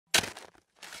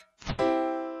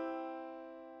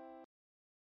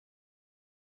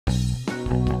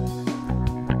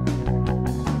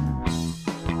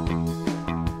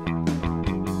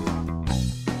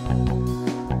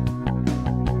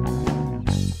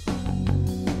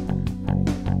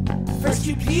First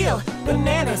you peel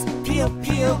bananas, peel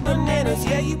bananas.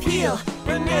 Yeah, you peel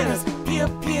bananas, peel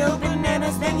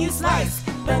bananas. Then you slice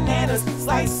bananas,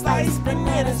 slice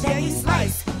bananas. Yeah, you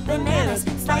slice bananas,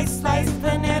 slice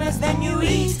bananas. Then you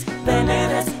eat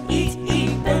bananas, eat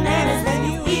bananas.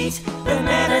 Then you eat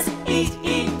bananas, eat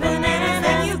bananas.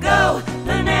 Then you go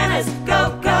bananas,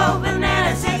 go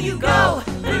bananas. Yeah, you go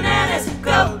bananas,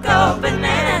 go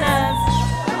bananas.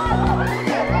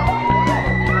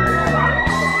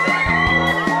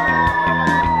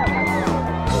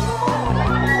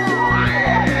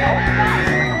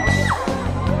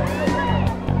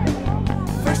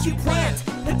 First you plant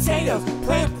potatoes,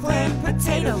 plant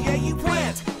potatoes. Yeah, you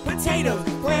plant potatoes,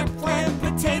 plant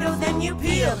potatoes. Then you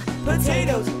peel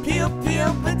potatoes, peel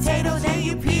potatoes. Then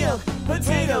you peel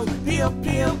potatoes, peel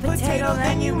potatoes.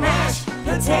 Then you mash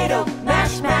potato,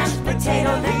 mash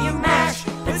potato. Then you mash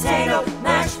potato,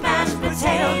 mash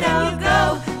potato. Then you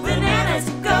go bananas,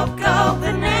 go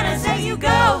bananas. Then you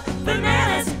go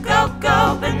bananas,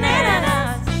 go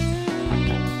bananas.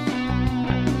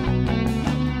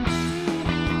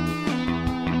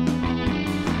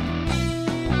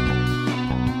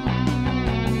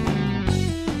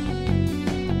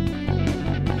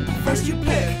 First you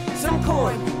pick some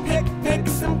corn, pick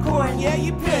some corn. Yeah,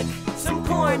 you pick some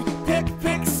corn,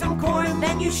 pick some corn.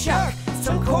 Then you shuck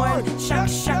some corn, shuck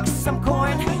some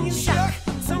corn. Then you shuck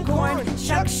some corn,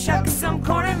 shuck some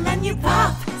corn. And then you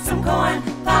pop some corn,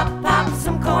 pop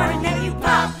some corn. Then you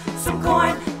pop some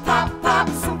corn, pop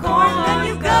some corn. Then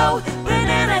you go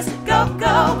bananas, go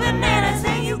bananas.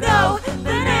 Then you go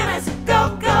bananas,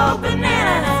 go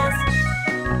bananas.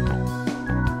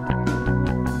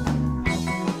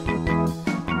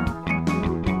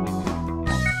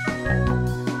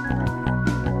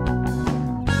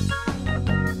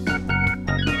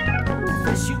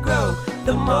 First you grow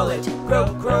the mullet, grow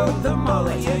the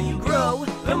mullet. Yeah, you grow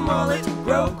the mullet,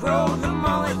 grow the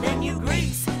mullet. Then you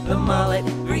grease the mullet,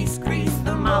 grease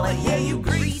the mullet. Yeah, you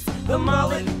grease the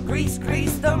mullet, grease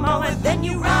the mullet. Then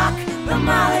you rock the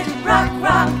mullet, rock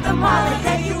the mullet.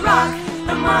 Then you rock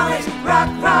the mullet,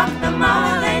 rock the mullet.